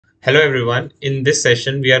Hello everyone. In this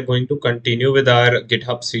session, we are going to continue with our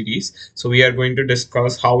GitHub series. So we are going to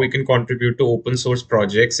discuss how we can contribute to open source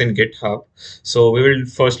projects in GitHub. So we will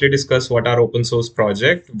firstly discuss what are open source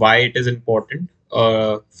project, why it is important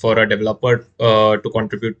for a developer to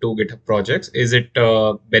contribute to GitHub projects. Is it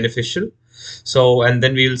beneficial? So, and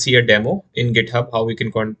then we will see a demo in GitHub how we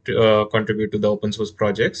can contribute to the open source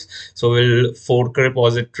projects. So we'll fork a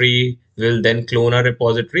repository, we'll then clone a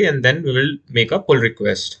repository, and then we will make a pull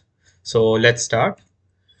request. So let's start.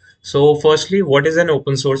 So firstly, what is an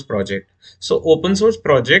open source project? So open source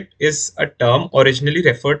project is a term originally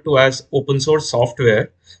referred to as open source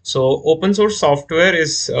software. So open source software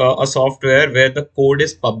is a software where the code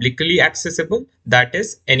is publicly accessible. That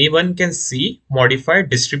is, anyone can see, modify,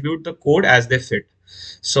 distribute the code as they fit.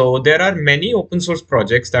 So there are many open source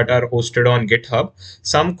projects that are hosted on GitHub.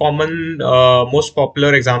 Some common, most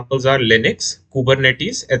popular examples are Linux,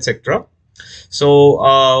 Kubernetes, etc.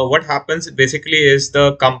 So what happens basically is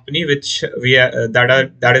the company which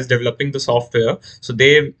that is developing the software. So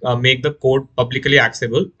they make the code publicly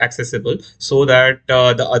accessible so that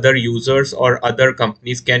the other users or other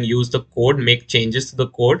companies can use the code, make changes to the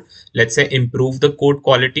code. Let's say improve the code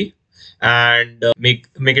quality and make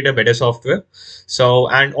it a better software. So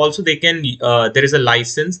and also they can there is a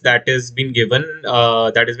license that has been given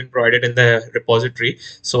that has been provided in the repository.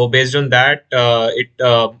 So based on that, it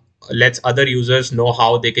lets other users know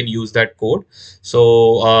how they can use that code.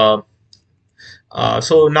 So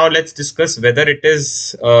now let's discuss whether it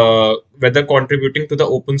is whether contributing to the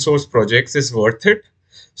open source projects is worth it.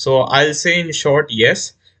 So I'll say in short,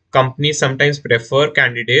 yes. Companies sometimes prefer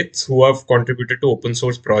candidates who have contributed to open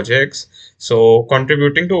source projects. So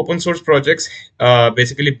contributing to open source projects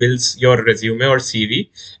basically builds your resume or CV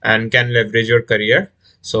and can leverage your career.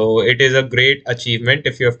 So it is a great achievement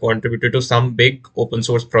if you have contributed to some big open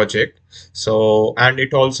source project. So, and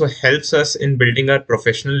it also helps us in building our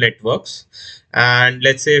professional networks. And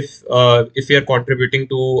let's say if we are contributing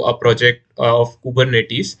to a project of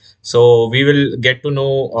Kubernetes, so we will get to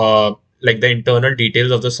know like the internal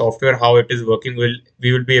details of the software, how it is working.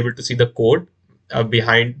 We will be able to see the code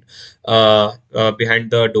behind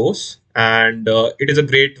the doors, and it is a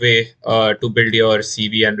great way to build your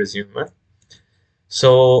CV and resume.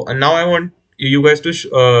 So now I want you guys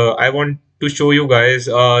to I want to show you guys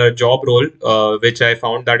a job role which I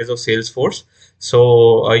found, that is of Salesforce.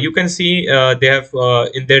 So you can see they have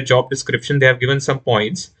in their job description they have given some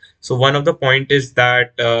points. So one of the point is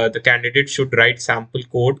that the candidate should write sample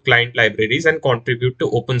code, client libraries, and contribute to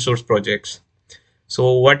open source projects.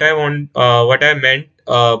 So what I meant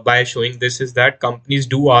by showing this is that companies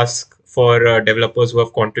do ask for developers who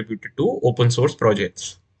have contributed to open source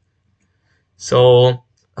projects. So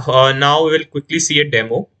now we will quickly see a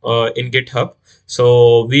demo in GitHub.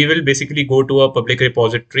 So we will basically go to a public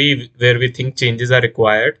repository where we think changes are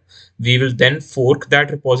required. We will then fork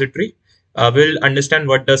that repository. We'll understand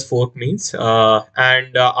what does fork means.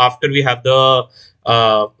 And after we have the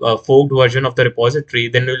forked version of the repository,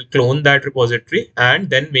 then we'll clone that repository and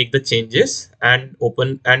then make the changes and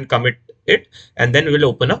open and commit it. And then we'll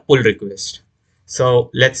open a pull request.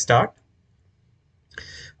 So let's start.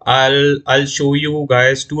 I'll show you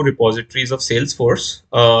guys two repositories of Salesforce.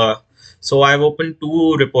 So I've opened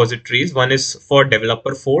two repositories. One is for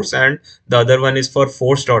developer force and the other one is for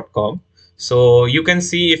force.com. So you can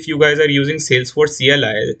see if you guys are using Salesforce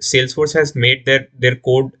CLI, Salesforce has made their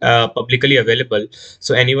code publicly available,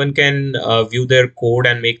 so anyone can view their code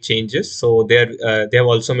and make changes. So they have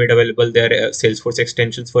also made available their Salesforce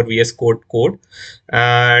extensions for VS Code.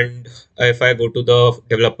 And if I go to the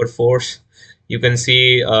developer force, you can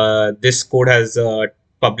see this code has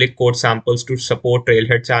public code samples to support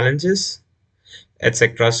Railhead challenges,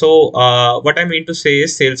 etc. So what I mean to say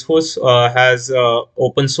is Salesforce has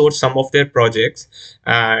open sourced some of their projects,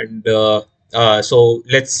 and so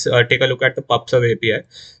let's take a look at the PubSub API.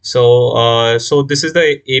 So this is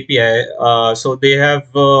the API. So they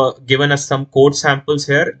have given us some code samples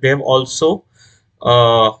here. They have also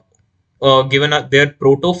uh, given their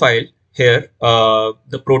proto file here,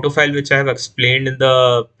 the proto file which I have explained in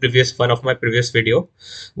the previous one of my previous video.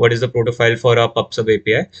 What is the proto file for a PubSub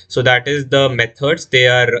API? So that is the methods they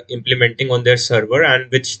are implementing on their server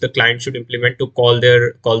and which the client should implement to call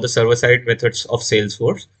the server side methods of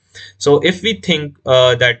Salesforce. So if we think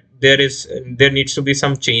that there needs to be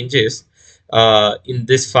some changes in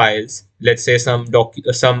these files, let's say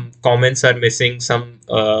some comments are missing, some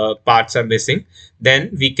parts are missing,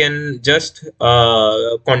 then we can just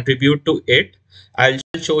contribute to it. I'll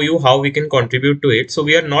show you how we can contribute to it. So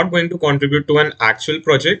we are not going to contribute to an actual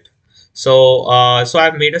project. So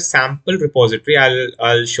I've made a sample repository.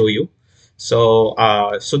 I'll show you. So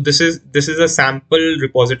this is a sample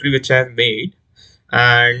repository which I have made,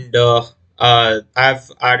 and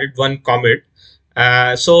I've added one commit.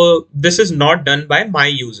 So this is not done by my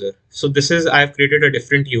user. So this is, I've created a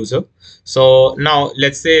different user. So now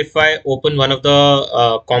let's say if I open one of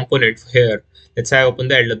the components here, let's say I open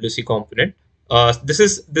the LWC component. This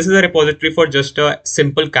is a repository for just a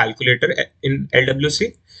simple calculator in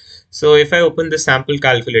LWC. So if I open the sample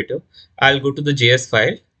calculator, I'll go to the JS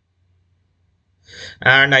file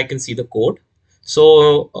and I can see the code.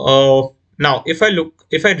 So now if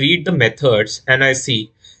I read the methods and I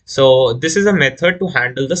see, so this is a method to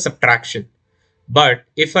handle the subtraction. But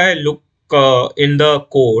if I look in the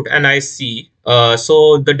code and I see,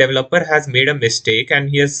 so the developer has made a mistake and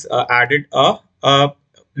he has added a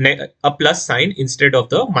plus sign instead of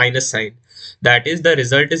the minus sign. That is, the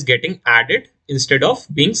result is getting added instead of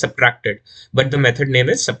being subtracted, but the method name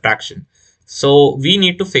is subtraction. So we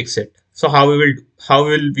need to fix it. So how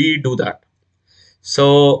will we do that?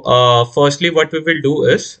 So firstly, what we will do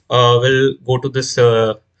is we'll go to this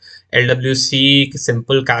LWC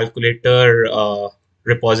simple calculator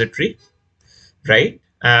repository, right?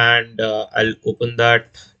 And I'll open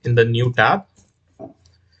that in the new tab.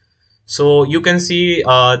 So you can see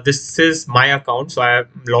this is my account. So I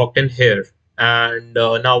am logged in here. And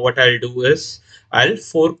now what I'll do is I'll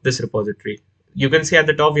fork this repository. You can see at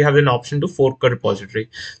the top we have an option to fork a repository.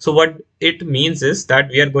 So what it means is that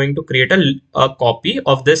we are going to create a copy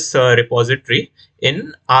of this repository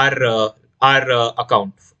in our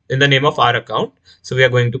account, in the name of our account. So we are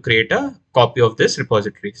going to create a copy of this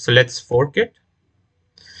repository. So let's fork it.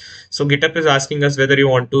 So GitHub is asking us whether you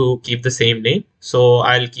want to keep the same name. So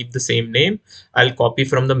I'll keep the same name. I'll copy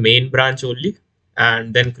from the main branch only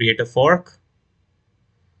and then create a fork.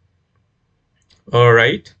 All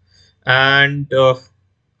right. And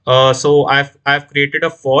so I've created a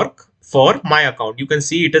fork for my account. You can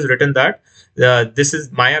see it is written that this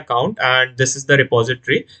is my account and this is the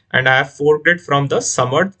repository, and I have forked it from the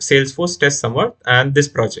summer Salesforce test summer and this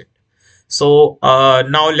project. So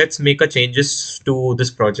now let's make a changes to this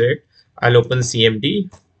project. I'll open CMD.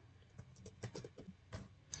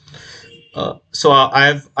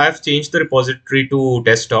 I've changed the repository to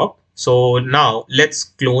desktop. So now let's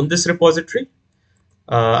clone this repository.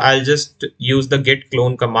 I'll just use the git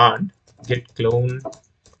clone command. Git clone,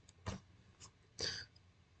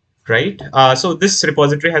 right? So this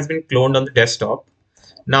repository has been cloned on the desktop.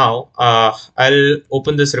 Now I'll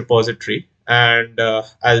open this repository and I'll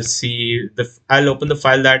open the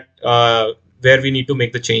file that where we need to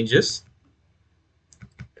make the changes.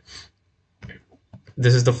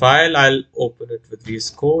 This is the file. I'll open it with VS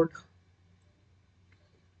Code,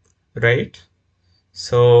 right?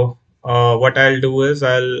 So what I'll do is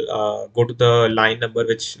I'll go to the line number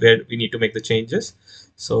where we need to make the changes.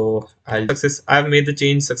 So I've made the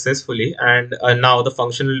change successfully, and now the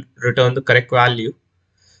function will return the correct value.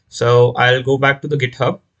 So I'll go back to the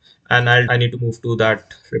GitHub and I need to move to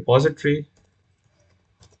that repository.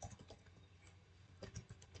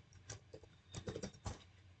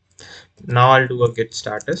 Now I'll do a git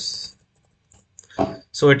status.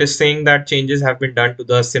 So it is saying that changes have been done to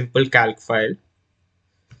the simple calc file.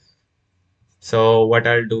 So what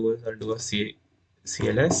I'll do is I'll do a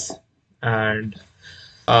CLS and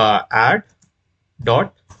add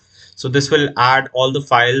dot. So this will add all the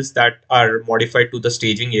files that are modified to the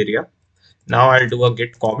staging area. Now I'll do a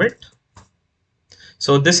git commit.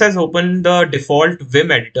 So this has opened the default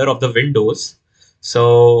Vim editor of the Windows.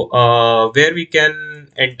 So where we can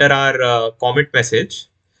enter our commit message.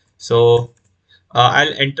 So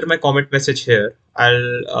I'll enter my commit message here.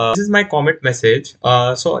 This is my commit message.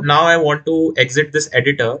 So now I want to exit this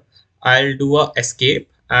editor. I'll do a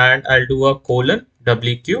escape and I'll do a colon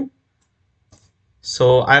WQ.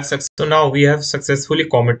 So now we have successfully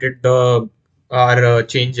committed our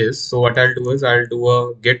changes. So what I'll do is I'll do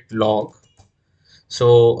a git log.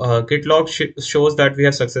 So git log shows that we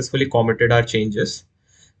have successfully committed our changes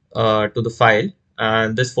to the file,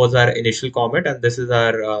 and this was our initial commit, and this is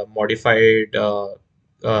our modified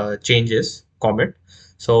changes commit.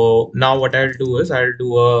 So now what I'll do is I'll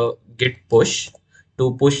do a git push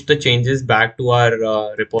to push the changes back to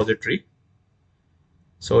our repository.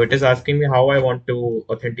 So it is asking me how I want to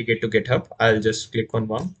authenticate to GitHub. I'll just click on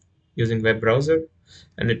one using web browser,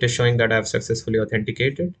 and it is showing that I've successfully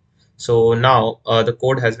authenticated. So now the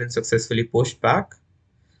code has been successfully pushed back.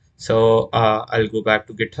 So I'll go back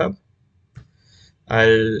to GitHub.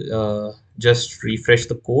 I'll just refresh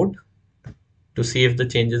the code to see if the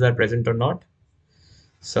changes are present or not.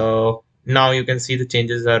 So now you can see the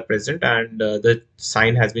changes are present, and the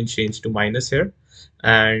sign has been changed to minus here.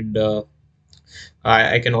 And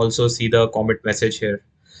I can also see the commit message here.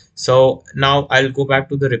 So now I'll go back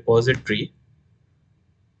to the repository.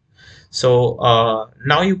 So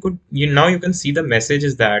now you can see the message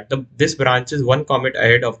is that this branch is one commit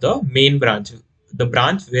ahead of the main branch, the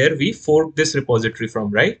branch where we forked this repository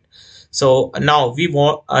from, right? So now we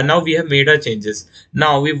have made our changes.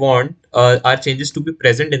 Now we want our changes to be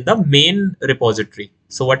present in the main repository.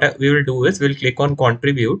 So we will do is we'll click on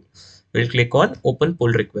contribute. We'll click on open pull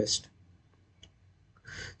request.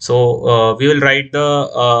 So we will write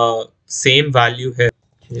the same value here.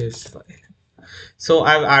 Yes. So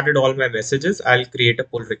I've added all my messages. I'll create a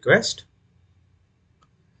pull request.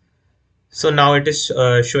 So now it is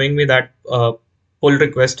showing me that pull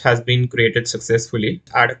request has been created successfully.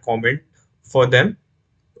 Add a comment for them.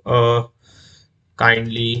 Uh,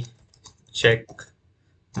 Kindly check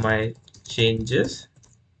my changes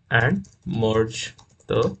and merge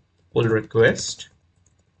the pull request.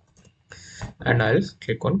 And I'll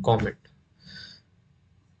click on comment.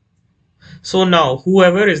 So now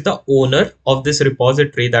whoever is the owner of this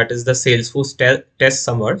repository, that is the Salesforce test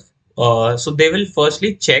summer, so they will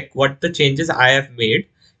firstly check what the changes I have made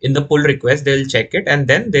in the pull request. They will check it and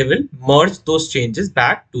then they will merge those changes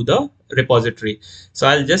back to the repository. So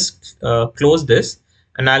I'll just close this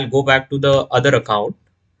and I'll go back to the other account.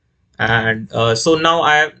 And so now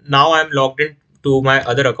I'm logged in to my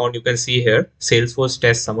other account. You can see here Salesforce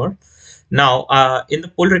test summer. Now, in the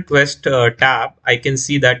pull request tab, I can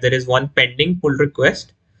see that there is one pending pull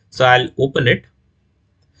request. So I'll open it.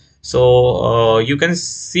 So you can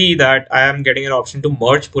see that I am getting an option to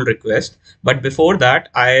merge pull request. But before that,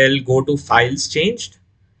 I'll go to files changed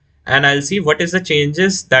and I'll see what is the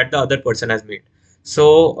changes that the other person has made.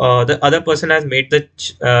 So the other person has made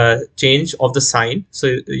the change of the sign.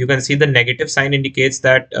 So you can see the negative sign indicates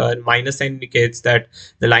that minus sign indicates that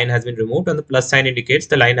the line has been removed, and the plus sign indicates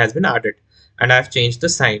the line has been added. And I've changed the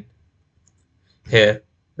sign here,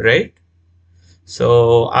 right?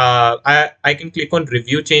 So I can click on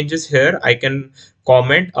review changes here. I can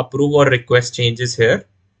comment, approve, or request changes here.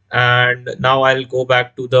 And now I'll go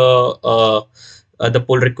back to the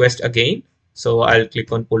pull request again. So I'll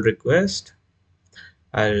click on pull request.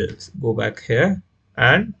 I'll go back here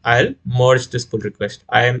and I'll merge this pull request.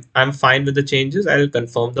 I'm fine with the changes. I'll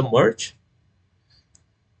confirm the merge.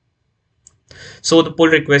 So the pull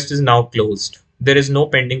request is now closed. There is no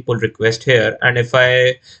pending pull request here. And if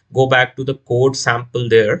I go back to the code sample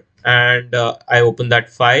there and I open that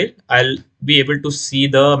file, I'll be able to see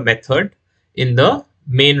the method in the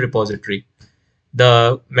main repository,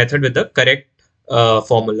 the method with the correct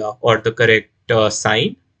formula or the correct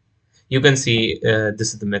sign. You can see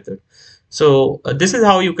this is the method. So this is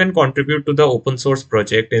how you can contribute to the open source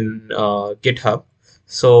project in GitHub.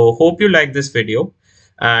 So hope you like this video,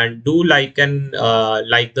 and do like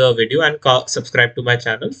the video and subscribe to my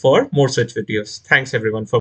channel for more such videos. Thanks everyone for